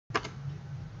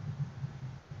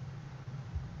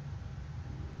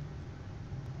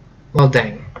Oh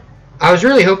dang. I was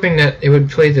really hoping that it would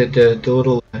play the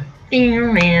little... Oh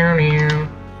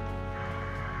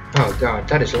god,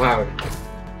 that is loud.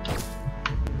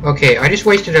 Okay, I just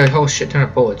wasted a whole shit ton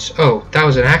of bullets. Oh, that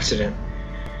was an accident.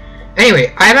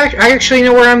 Anyway, I actually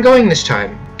know where I'm going this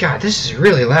time. God, this is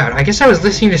really loud. I guess I was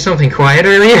listening to something quiet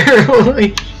earlier.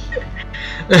 Holy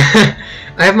I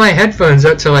have my headphones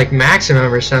up to like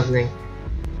maximum or something.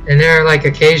 And there are like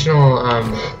occasional,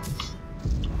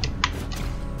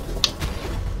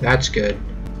 That's good.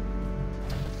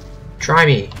 Try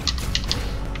me.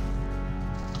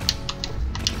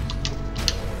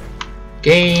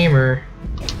 Gamer.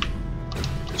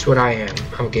 That's what I am.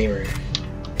 I'm a gamer.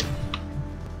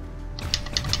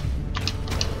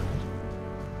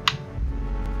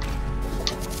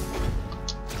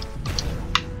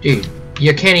 Dude,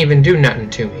 you can't even do nothing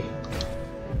to me.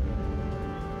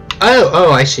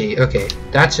 Oh, I see. Okay,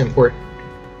 that's important.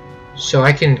 So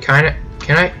I can kind of...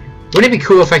 Can I... Wouldn't it be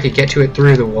cool if I could get to it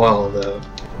through the wall, though?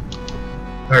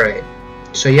 Alright.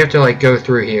 So you have to, like, go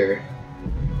through here.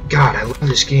 God, I love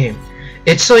this game.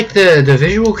 It's like the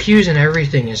visual cues and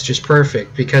everything is just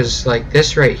perfect. Because, like,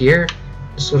 this right here,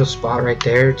 this little spot right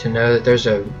there, to know that there's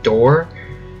a door.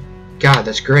 God,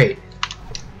 that's great.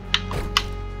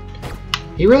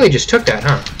 He really just took that,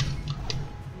 huh?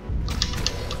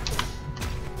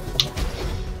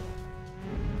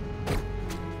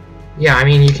 Yeah, I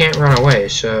mean, you can't run away,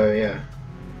 so yeah.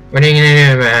 What are you gonna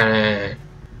do about it?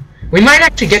 We might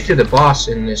actually get to the boss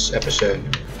in this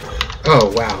episode.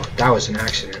 Oh, wow, that was an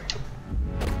accident.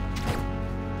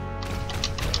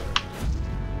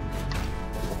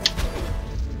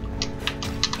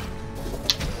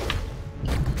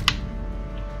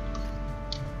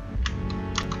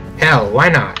 Hell, why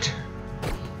not?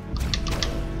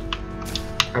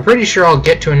 I'm pretty sure I'll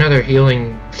get to another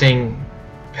healing thing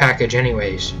package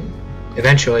anyways.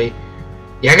 Eventually.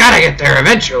 You gotta get there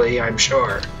eventually, I'm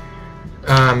sure.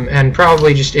 And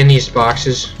probably just in these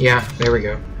boxes. Yeah, there we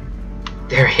go.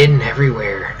 They're hidden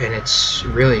everywhere, and it's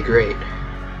really great.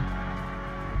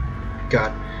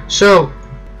 God. So,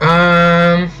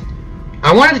 I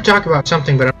wanted to talk about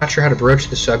something, but I'm not sure how to broach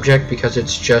the subject because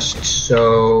it's just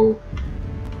so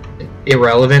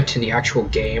irrelevant to the actual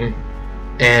game.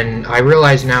 And I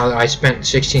realize now that I spent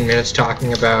 16 minutes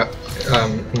talking about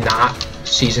not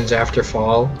Seasons After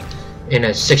Fall in a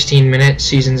 16-minute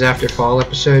Seasons After Fall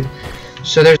episode.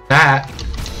 So there's that.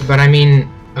 But I mean,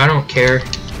 I don't care.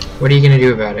 What are you gonna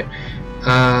do about it?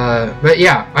 But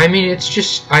yeah, I mean, it's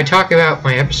just I talk about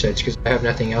my episodes because I have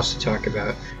nothing else to talk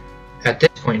about at this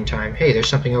point in time. Hey, there's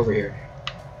something over here.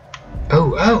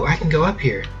 Oh, I can go up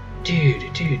here, dude.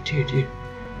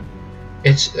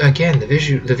 It's again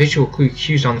the visual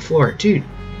cues on the floor, dude.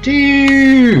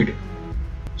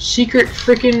 Secret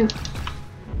freaking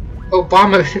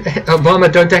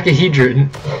Obama dodecahedron.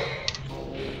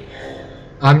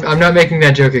 I'm not making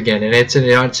that joke again, and it's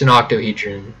an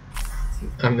octahedron.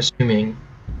 I'm assuming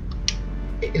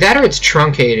that, or it's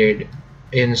truncated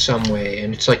in some way,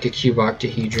 and it's like a cube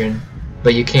octahedron,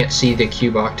 but you can't see the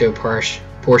cube octo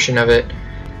portion of it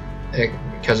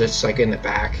because it's like in the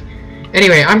back.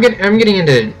 Anyway, I'm getting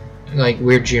into like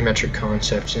weird geometric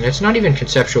concepts, and it's not even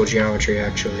conceptual geometry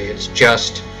actually. It's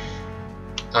just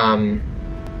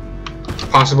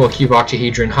possible cube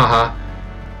octahedron, haha.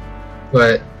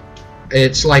 But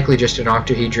it's likely just an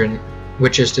octahedron,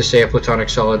 which is to say a platonic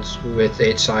solid with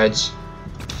 8 sides,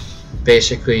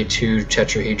 basically 2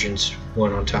 tetrahedrons,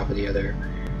 one on top of the other.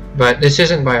 But this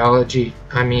isn't biology.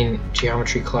 I mean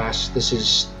geometry class. This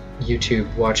is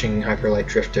YouTube watching Hyperlight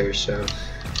Drifter, so.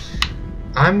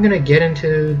 I'm gonna get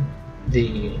into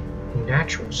the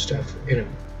natural stuff in a...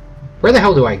 Where the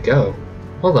hell do I go?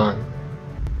 Hold on.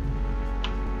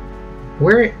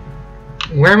 Where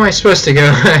am I supposed to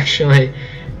go, actually?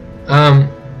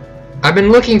 I've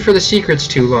been looking for the secrets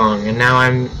too long, and now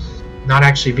I'm not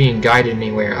actually being guided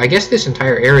anywhere. I guess this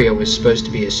entire area was supposed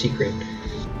to be a secret.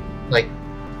 Like,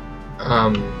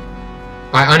 I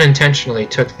unintentionally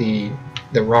took the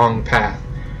wrong path.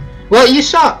 Well,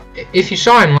 if you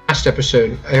saw in last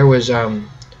episode, there was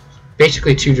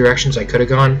basically 2 directions I could have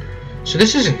gone. So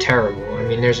this isn't terrible. I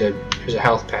mean, there's a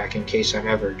health pack in case I'm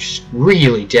ever just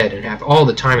really dead and have all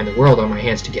the time in the world on my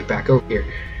hands to get back over here.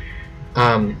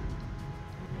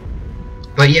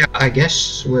 But yeah, I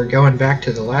guess we're going back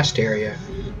to the last area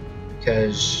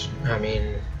because I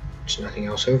mean, there's nothing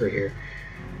else over here.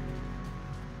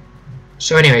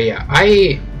 So anyway, yeah,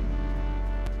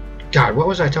 God, what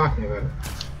was I talking about?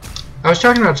 I was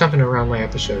talking about something around my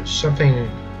episodes, something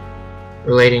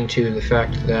relating to the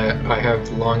fact that I have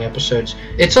long episodes.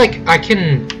 It's like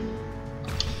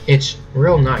it's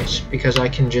real nice because I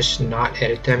can just not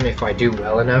edit them if I do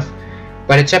well enough.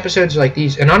 But it's episodes like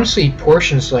these, and honestly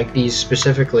portions like these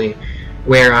specifically,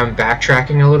 where I'm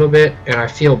backtracking a little bit, and I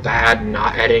feel bad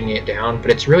not editing it down,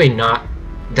 but it's really not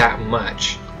that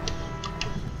much.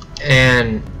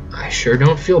 And I sure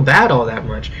don't feel bad all that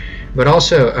much. But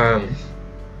also,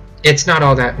 it's not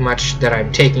all that much that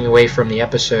I'm taking away from the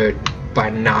episode by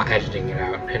not editing it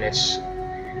out. And it's...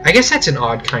 I guess that's an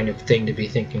odd kind of thing to be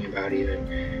thinking about,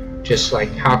 even. Just like,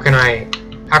 how can I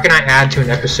add to an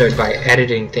episode by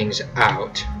editing things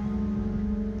out?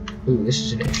 Ooh, this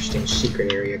is an interesting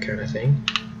secret area kind of thing.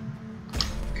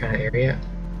 Kind of area.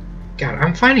 God,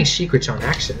 I'm finding secrets on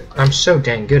accident. I'm so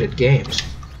dang good at games.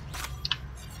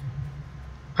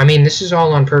 I mean, this is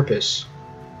all on purpose.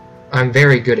 I'm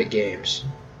very good at games.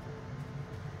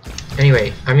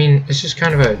 Anyway, I mean, this is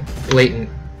kind of a blatant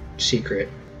secret.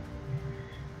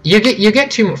 You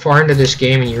get too far into this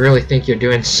game and you really think you're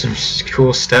doing some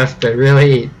cool stuff, but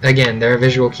really, again, there are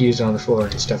visual cues on the floor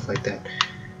and stuff like that.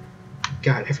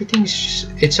 God, everything's just,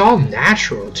 it's all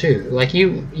natural too. Like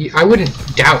I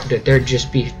wouldn't doubt that there'd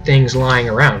just be things lying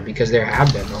around, because there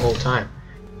have been the whole time.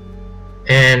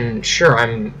 And sure,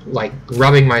 I'm like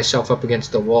rubbing myself up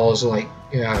against the walls, like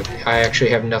I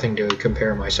actually have nothing to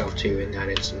compare myself to in that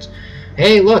instance.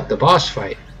 Hey, look, the boss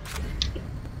fight.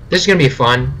 This is gonna be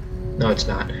fun. No, it's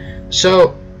not.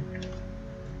 So,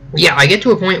 yeah, I get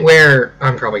to a point where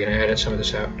I'm probably gonna edit some of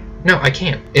this out. No, I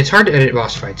can't. It's hard to edit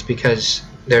boss fights because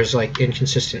there's like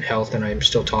inconsistent health, and I'm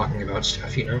still talking about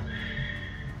stuff, you know.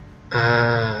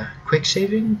 Quick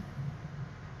saving?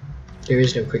 There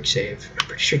is no quick save. I'm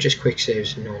pretty sure just quick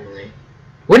saves normally.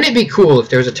 Wouldn't it be cool if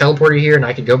there was a teleporter here and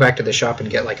I could go back to the shop and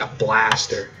get like a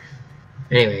blaster?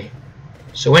 Anyway.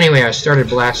 So anyway, I started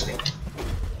blasting.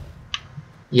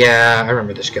 Yeah, I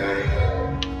remember this guy.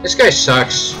 This guy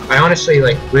sucks. I honestly,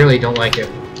 like, really don't like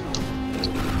him.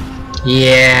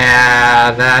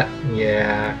 Yeah.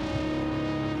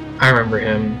 I remember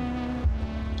him.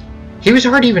 He was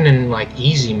hard even in, like,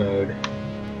 easy mode.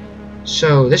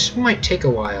 So, this might take a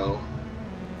while.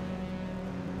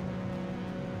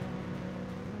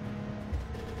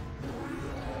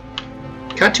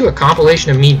 Cut to a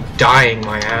compilation of me dying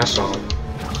my ass off.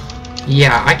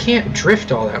 Yeah, I can't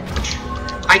drift all that much.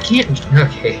 I can't...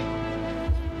 Okay.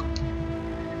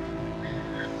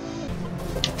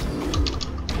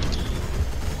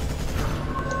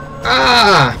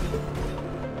 Ah!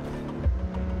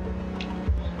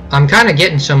 I'm kind of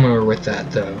getting somewhere with that,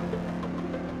 though.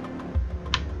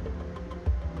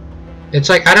 It's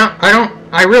like,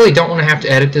 I really don't want to have to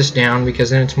edit this down, because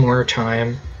then it's more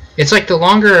time. It's like the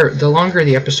longer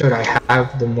the episode I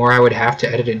have, the more I would have to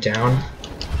edit it down.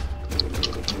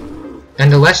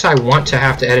 And the less I want to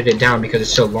have to edit it down because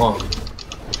it's so long.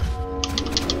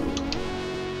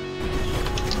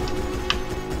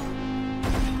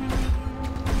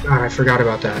 God, I forgot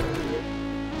about that.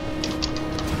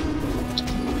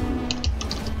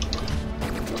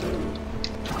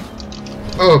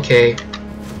 Okay.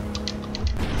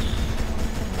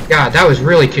 God, that was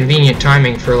really convenient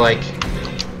timing for, like,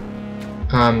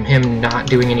 him not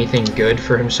doing anything good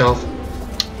for himself.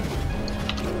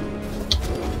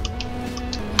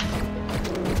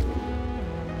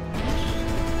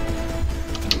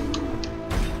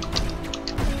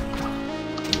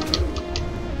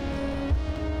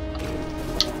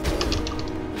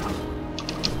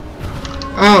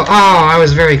 Oh, I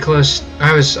was very close.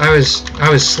 I was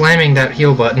slamming that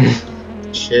heal button.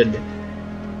 Shit.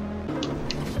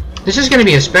 This is going to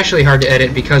be especially hard to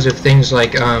edit because of things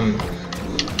like I'm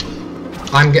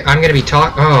going to be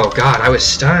oh god, I was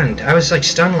stunned. I was like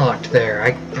stun locked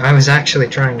there. I was actually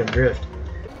trying to drift.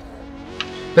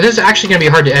 But this is actually going to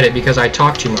be hard to edit because I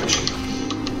talk too much.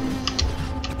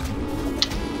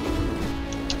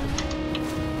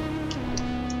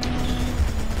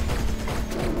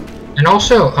 And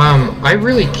also, I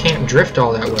really can't drift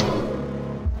all that well.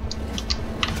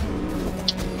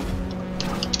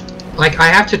 Like, I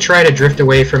have to try to drift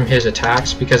away from his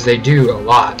attacks because they do a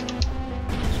lot.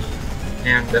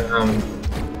 And,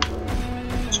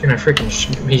 he's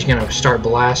gonna start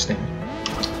blasting.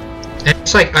 And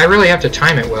it's like, I really have to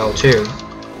time it well, too.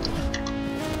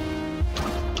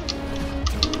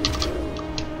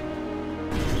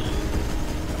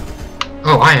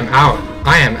 Oh, I am out.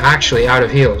 I am actually out of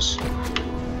heals.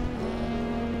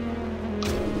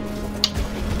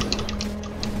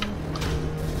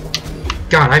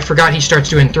 God, I forgot he starts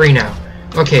doing 3 now.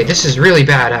 Okay, this is really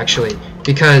bad, actually,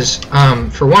 because,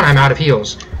 for 1, I'm out of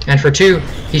heals, and for 2,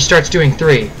 he starts doing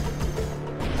 3.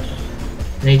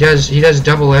 And he does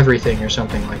double everything or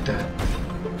something like that.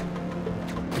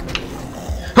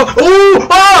 Oh!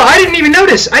 I didn't even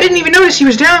notice! I didn't even notice he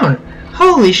was down!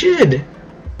 Holy shit!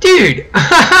 Dude!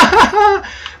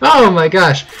 Oh my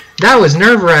gosh. That was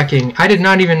nerve-wracking. I did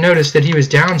not even notice that he was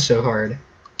down so hard.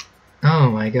 Oh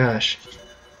my gosh.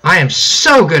 I am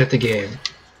so good at the game.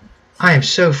 I am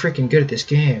so freaking good at this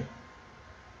game.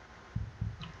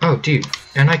 Oh, dude.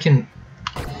 And I can...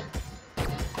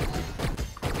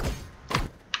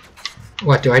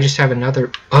 What, do I just have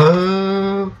another...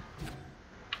 Oh...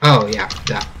 Oh, yeah,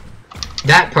 that.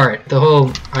 That part. The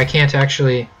whole... I can't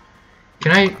actually...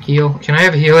 Can I heal? Can I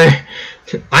have a healer?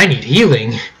 I need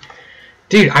healing.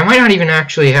 Dude, I might not even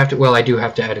actually have to... Well, I do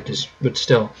have to edit this, but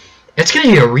still. It's going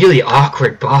to be a really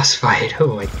awkward boss fight.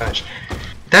 Oh my gosh.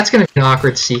 That's going to be an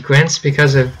awkward sequence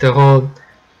because of the whole...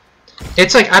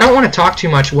 It's like, I don't want to talk too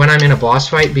much when I'm in a boss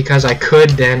fight because I could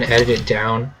then edit it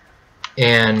down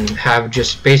and have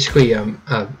just basically a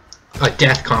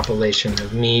death compilation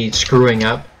of me screwing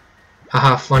up.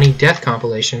 Haha, funny death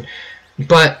compilation.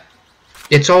 But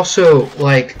it's also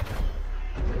like,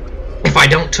 if I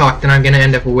don't talk, then I'm going to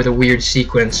end up with a weird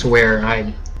sequence where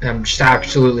I'm just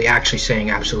actually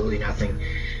saying absolutely nothing.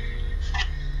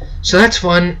 So that's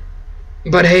fun.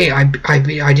 But hey, I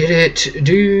did it.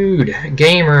 Dude,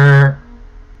 gamer.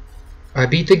 I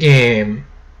beat the game.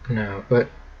 No, but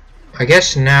I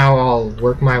guess now I'll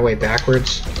work my way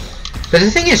backwards. But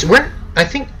the thing is, weren't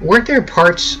there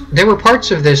parts... There were parts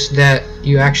of this that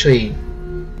you actually...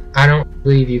 I don't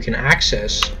believe you can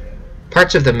access.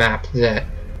 Parts of the map that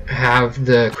have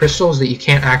the crystals that you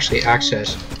can't actually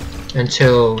access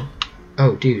until...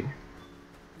 Oh, dude.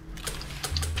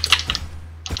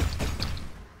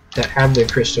 That have the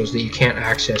crystals that you can't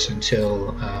access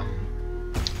until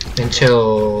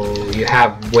you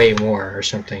have way more or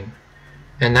something.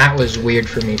 And that was weird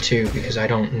for me too, because I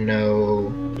don't know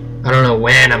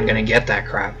when I'm gonna get that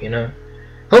crap, you know?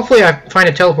 Hopefully I find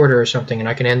a teleporter or something and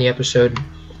I can end the episode.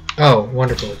 Oh,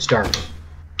 wonderful, it's dark.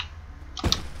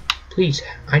 Please,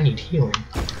 I need healing.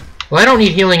 Well, I don't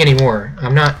need healing anymore.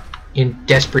 I'm not in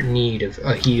desperate need of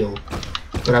a heal.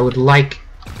 But I would like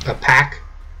a pack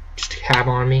just to have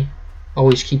on me.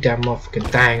 Always keep that motherfucking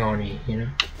thing on me, you know?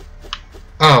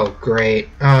 Oh, great.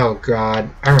 Oh, God.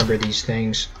 I remember these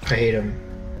things. I hate them.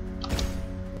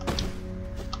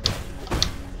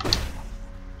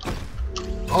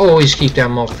 Always keep that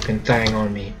motherfucking thing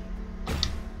on me.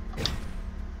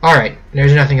 Alright,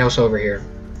 there's nothing else over here.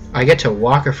 I get to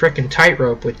walk a frickin'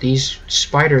 tightrope with these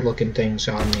spider-looking things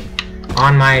on me.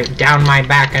 Down my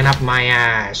back and up my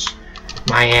ass.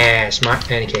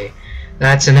 Okay,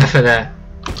 that's enough of that.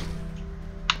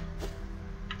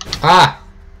 Ah!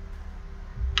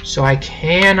 So I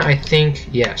can, I think,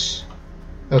 yes.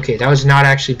 Okay, that was not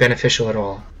actually beneficial at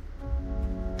all.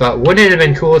 But wouldn't it have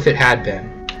been cool if it had been?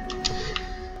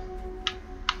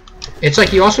 It's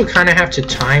like you also kind of have to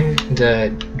time the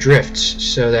drifts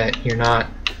so that you're not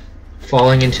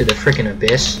falling into the frickin'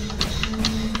 abyss.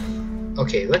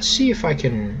 Okay, let's see if I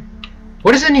can...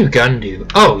 What does the new gun do?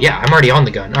 Oh, yeah, I'm already on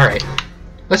the gun. Alright.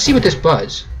 Let's see what this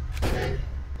does.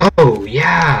 Oh,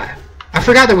 yeah. I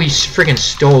forgot that we frickin'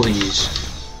 stole these.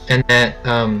 And that,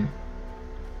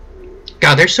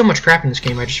 God, there's so much crap in this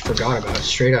game I just forgot about it,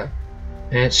 straight up.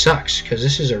 And it sucks, because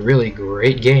this is a really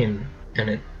great game. And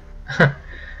it...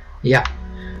 Yeah.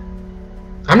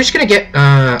 I'm just gonna get,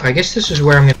 I guess this is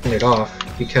where I'm gonna end it off,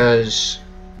 because,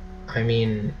 I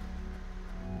mean,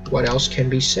 what else can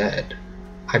be said?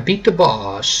 I beat the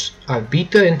boss. I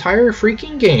beat the entire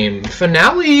freaking game.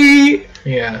 Finale!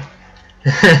 Yeah.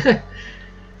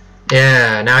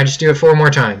 Yeah, now I just do it 4 more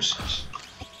times.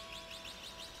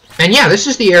 And yeah, this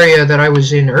is the area that I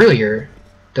was in earlier,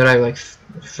 that I, like,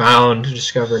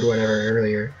 discovered, whatever,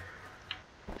 earlier.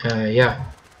 Yeah.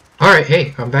 Alright,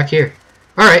 hey, I'm back here.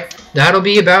 Alright, that'll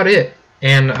be about it.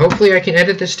 And hopefully I can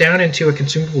edit this down into a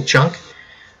consumable chunk.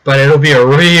 But it'll be a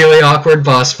really awkward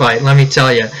boss fight, let me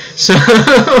tell you. So,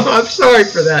 I'm sorry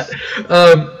for that.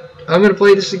 I'm going to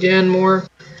play this again more.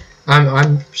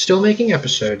 I'm still making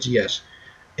episodes, yes.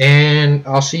 And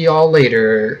I'll see y'all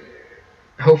later.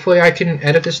 Hopefully I can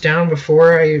edit this down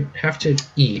before I have to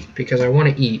eat. Because I want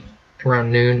to eat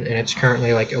around noon, and it's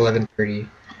currently like 11:30.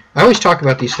 I always talk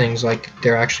about these things like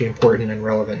they're actually important and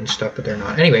relevant and stuff, but they're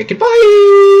not. Anyway,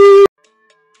 goodbye!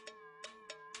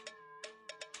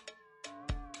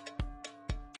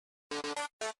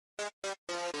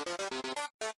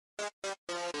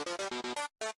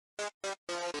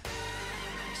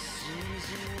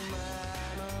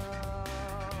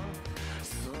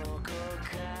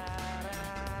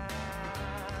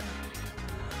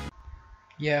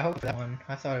 Yeah, I hope that one.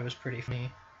 I thought it was pretty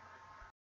funny.